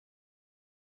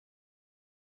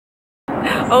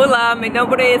Hola, mi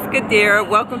nombre es Kadyra.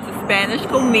 Welcome to Spanish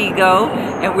Conmigo,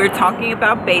 and we're talking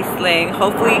about Baselang.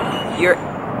 Hopefully you're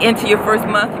into your first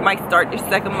month, you might start your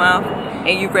second month,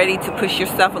 and you're ready to push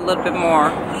yourself a little bit more,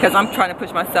 because I'm trying to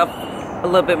push myself a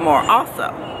little bit more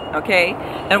also, okay?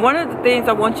 And one of the things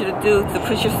I want you to do to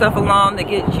push yourself along to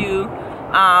get you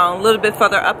a little bit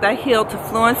further up that hill to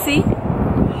fluency,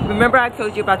 remember I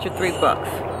told you about your 3 books.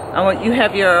 I want you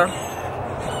have your,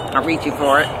 I'll read you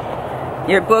for it.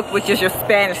 Your book, which is your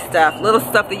Spanish stuff, little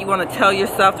stuff that you want to tell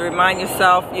yourself to remind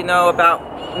yourself, you know,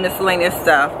 about miscellaneous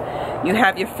stuff. You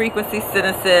have your frequency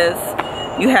sentences,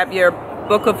 you have your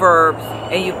book of verbs,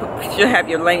 and you should have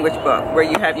your language book where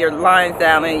you have your lines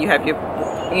down and you have your,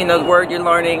 you know, the word you're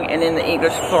learning and in the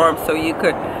English form, so you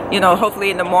could, you know,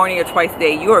 hopefully in the morning or twice a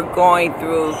day you are going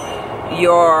through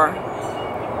your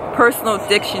personal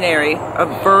dictionary of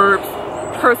verbs,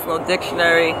 personal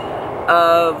dictionary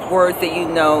of words that you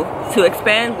know, to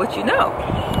expand what you know,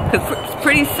 because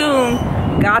pretty soon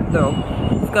gato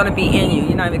is going to be in you.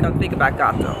 You're not even going to think about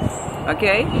gato,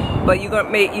 okay? But you're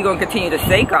going to continue to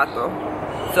say gato,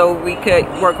 so we could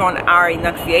work on our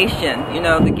enunciation, you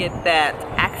know, to get that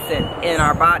accent in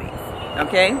our bodies,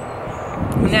 okay?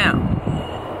 Now,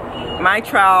 my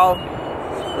trial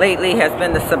lately has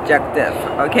been the subjective,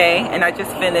 okay? And I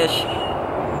just finished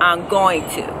I'm going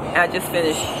to. I just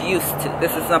finished used to.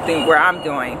 This is something where I'm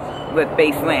doing with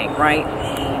Baselang, right?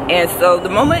 And so the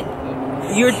moment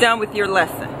you're done with your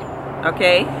lesson,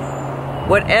 okay,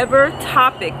 whatever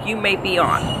topic you may be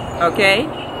on, okay,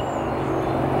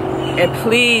 and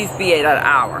please be at an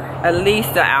hour, at least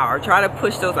an hour. Try to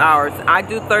push those hours. I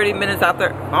do 30 minutes out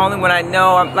there only when I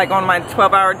know I'm like on my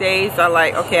 12-hour days. I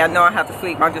like, okay, I know I have to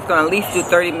sleep. I'm just going to at least do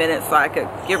 30 minutes so I could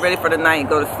get ready for the night and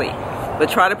go to sleep. But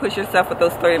try to push yourself with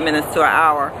those 30 minutes to an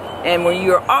hour. And when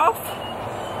you're off,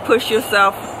 push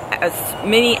yourself as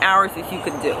many hours as you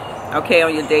can do, okay,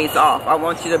 on your days off. I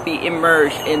want you to be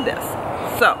immersed in this.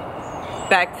 So,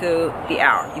 back to the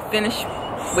hour. You finish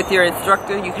with your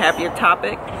instructor, you have your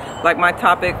topic. Like my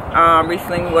topic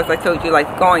recently was, I told you,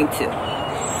 like going to.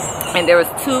 And there was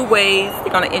 2 ways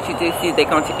they're going to introduce you. They're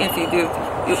going to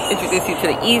introduce you to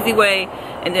the easy way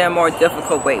and then a more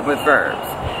difficult way with verbs.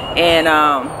 And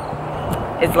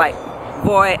it's like,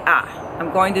 voy a.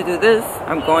 I'm going to do this,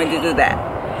 I'm going to do that.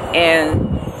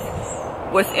 And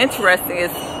what's interesting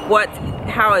is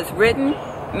how it's written,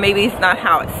 maybe it's not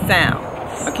how it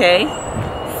sounds, okay?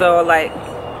 So like,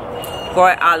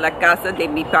 voy a la casa de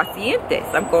mis pacientes.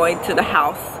 I'm going to the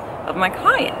house of my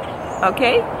client,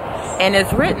 okay? And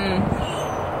it's written,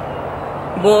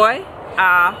 voy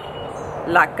a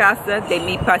la casa de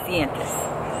mis pacientes.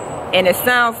 And it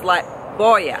sounds like,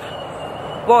 voy a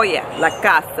la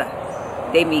casa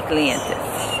de mis clientes,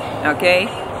 okay?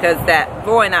 Because that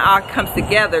voy and a comes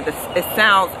together, it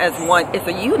sounds as one, it's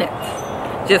a unit.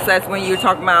 Just as when you're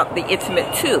talking about the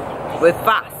intimate 2 with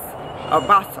vas or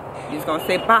vaso. You're just going to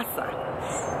say basa.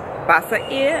 Vas a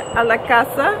ir a la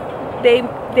casa de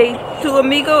tu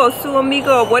amigo or su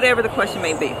amigo, or whatever the question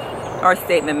may be or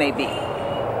statement may be.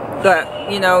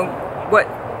 But, you know,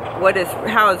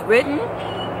 how it's written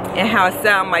and how it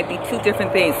sounds might be 2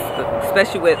 different things,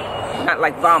 especially with, not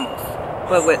like vamos,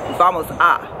 but with vamos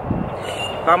a.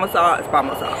 Vamos a is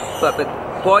vamos a. But with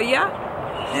voya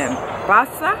and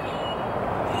pasa,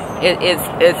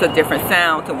 it's a different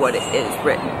sound to what it is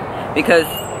written. Because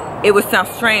it would sound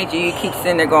strange and you keep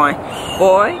sitting there going,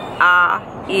 voy a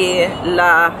ir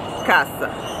la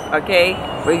casa, okay?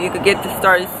 Where you could get to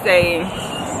start saying,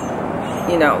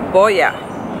 you know, voya,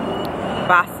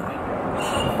 pasa,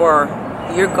 for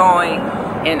you're going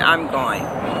and I'm going,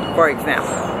 for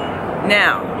example.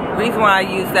 Now, the reason why I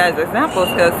use that as an example is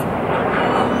because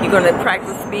you're going to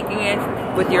practice speaking it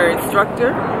with your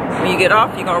instructor. When you get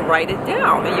off, you're going to write it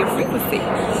down in your frequency.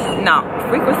 Now,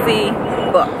 frequency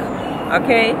book,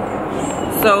 okay?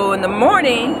 So in the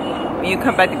morning, when you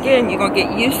come back again, you're going to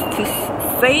get used to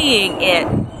saying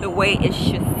it the way it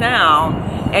should sound,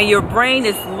 and your brain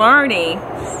is learning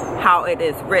how it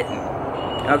is written,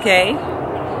 okay?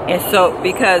 And so,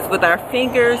 because with our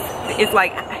fingers, it's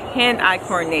like hand-eye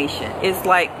coordination. It's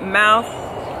like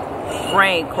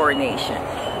mouth-brain coordination.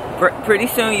 Pretty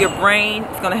soon your brain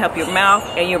is going to help your mouth,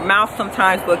 and your mouth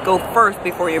sometimes will go first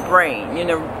before your brain. You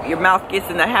know, your mouth gets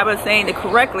in the habit of saying it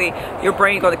correctly, your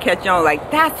brain is going to catch on like,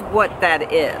 that's what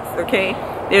that is, okay?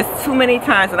 There's too many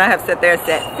times when I have sat there and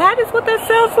said, that is what that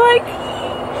sounds like?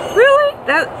 Really?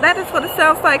 That is what it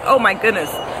sounds like? Oh my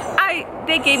goodness.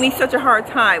 They gave me such a hard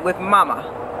time with mama.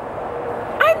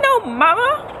 I know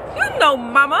mama. You know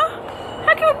mama.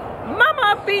 How can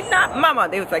mama be not mama?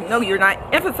 They was like, no, you're not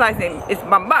emphasizing. It's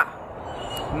mama.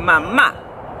 Mama.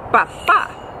 Papa.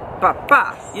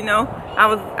 pa. You know, I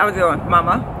was going,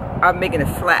 mama, I'm making it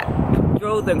slap.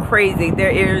 Drove them crazy.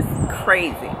 Their ears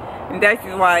crazy. And that's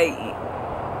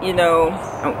why, you know,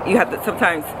 you have to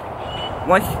sometimes,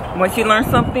 once you learn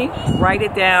something, write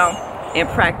it down and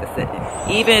practice it.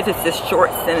 Even if it's just short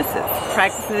sentences,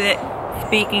 practicing it,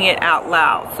 speaking it out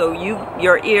loud, so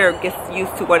your ear gets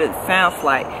used to what it sounds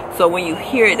like. So when you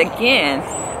hear it again,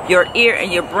 your ear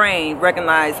and your brain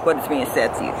recognize what is being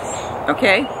said to you.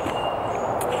 Okay?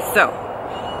 So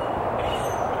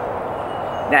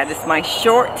that is my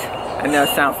short. I know it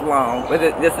sounds long, but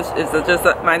this is just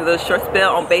my little short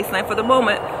spell on Baselang for the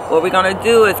moment. What we're gonna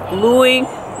do is gluing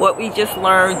what we just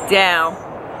learned down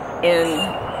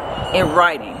in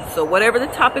writing. So whatever the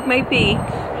topic may be,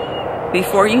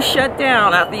 before you shut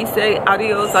down, after you say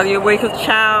adios, adios,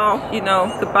 ciao, you know,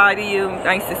 goodbye to you,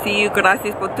 nice to see you,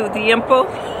 gracias por tu tiempo.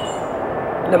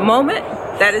 The moment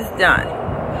that is done,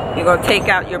 you're going to take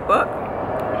out your book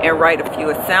and write a few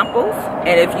examples.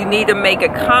 And if you need to make a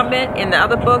comment in the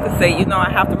other book and say, you know, I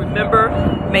have to remember,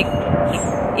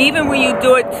 even when you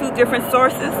do it 2 different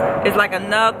sources, it's like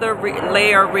another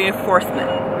layer of reinforcement.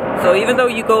 So even though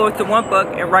you go into one book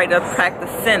and write a practice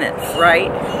sentence, right?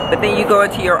 But then you go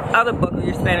into your other book or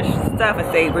your Spanish stuff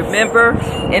and say, remember,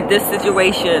 in this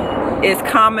situation, it's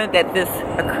common that this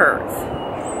occurs.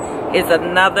 It's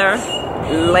another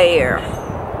layer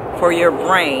for your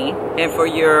brain and for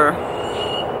your,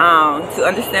 to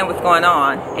understand what's going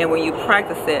on. And when you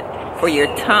practice it for your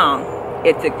tongue,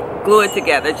 it's to glue it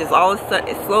together. Just all of a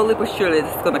sudden, slowly but surely,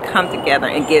 it's going to come together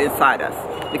and get inside us,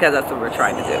 because that's what we're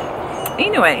trying to do.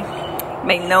 Anyway,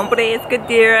 mi nombre es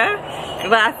Kadyra.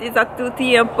 Gracias a tu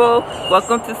tiempo.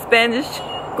 Welcome to Spanish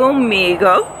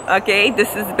Conmigo. Okay, this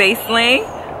is Baselang.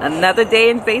 Another day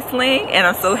in Baselang, and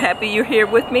I'm so happy you're here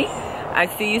with me. I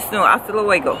see you soon. Hasta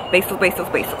luego. Besos,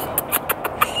 besos, besos.